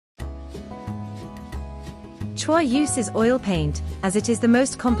Chua uses oil paint, as it is the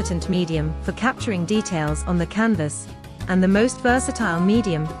most competent medium for capturing details on the canvas, and the most versatile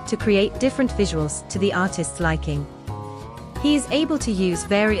medium to create different visuals to the artist's liking. He is able to use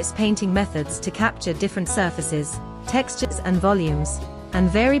various painting methods to capture different surfaces, textures and volumes, and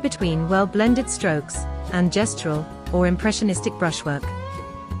vary between well-blended strokes and gestural or impressionistic brushwork.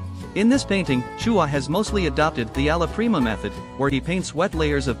 In this painting, Chua has mostly adopted the alla prima method, where he paints wet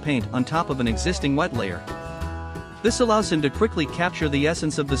layers of paint on top of an existing wet layer. This allows him to quickly capture the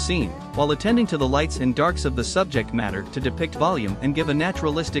essence of the scene, while attending to the lights and darks of the subject matter to depict volume and give a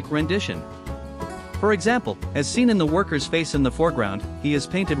naturalistic rendition. For example, as seen in the worker's face in the foreground, he has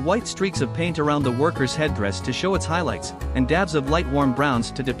painted white streaks of paint around the worker's headdress to show its highlights, and dabs of light warm browns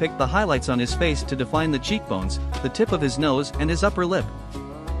to depict the highlights on his face to define the cheekbones, the tip of his nose and his upper lip.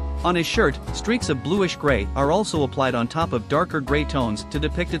 On his shirt, streaks of bluish gray are also applied on top of darker gray tones to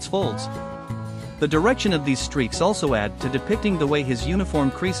depict its folds. The direction of these streaks also add to depicting the way his uniform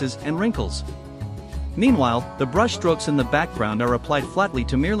creases and wrinkles. Meanwhile, the brush strokes in the background are applied flatly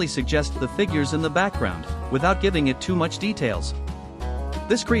to merely suggest the figures in the background, without giving it too much details.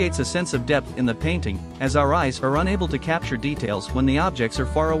 This creates a sense of depth in the painting, as our eyes are unable to capture details when the objects are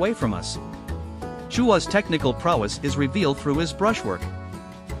far away from us. Chua's technical prowess is revealed through his brushwork.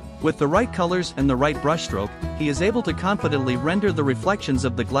 With the right colors and the right brushstroke, he is able to confidently render the reflections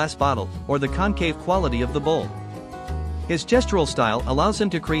of the glass bottle or the concave quality of the bowl. His gestural style allows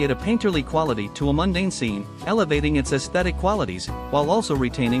him to create a painterly quality to a mundane scene, elevating its aesthetic qualities, while also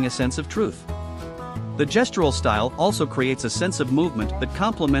retaining a sense of truth. The gestural style also creates a sense of movement that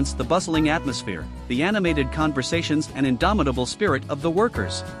complements the bustling atmosphere, the animated conversations and indomitable spirit of the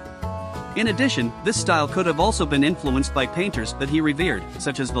workers. In addition, this style could have also been influenced by painters that he revered,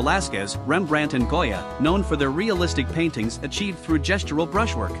 such as Velázquez, Rembrandt and Goya, known for their realistic paintings achieved through gestural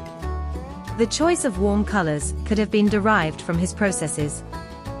brushwork. The choice of warm colors could have been derived from his processes.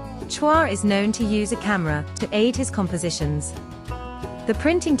 Chua is known to use a camera to aid his compositions. The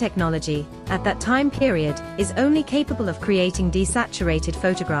printing technology, at that time period, is only capable of creating desaturated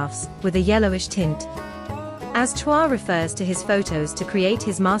photographs with a yellowish tint. As Chua refers to his photos to create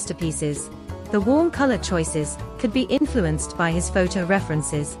his masterpieces, the warm color choices could be influenced by his photo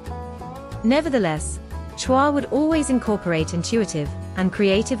references. Nevertheless, Chua would always incorporate intuitive and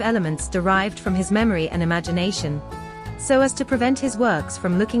creative elements derived from his memory and imagination, so as to prevent his works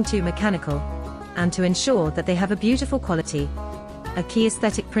from looking too mechanical, and to ensure that they have a beautiful quality, a key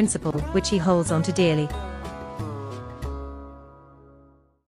aesthetic principle which he holds on to dearly.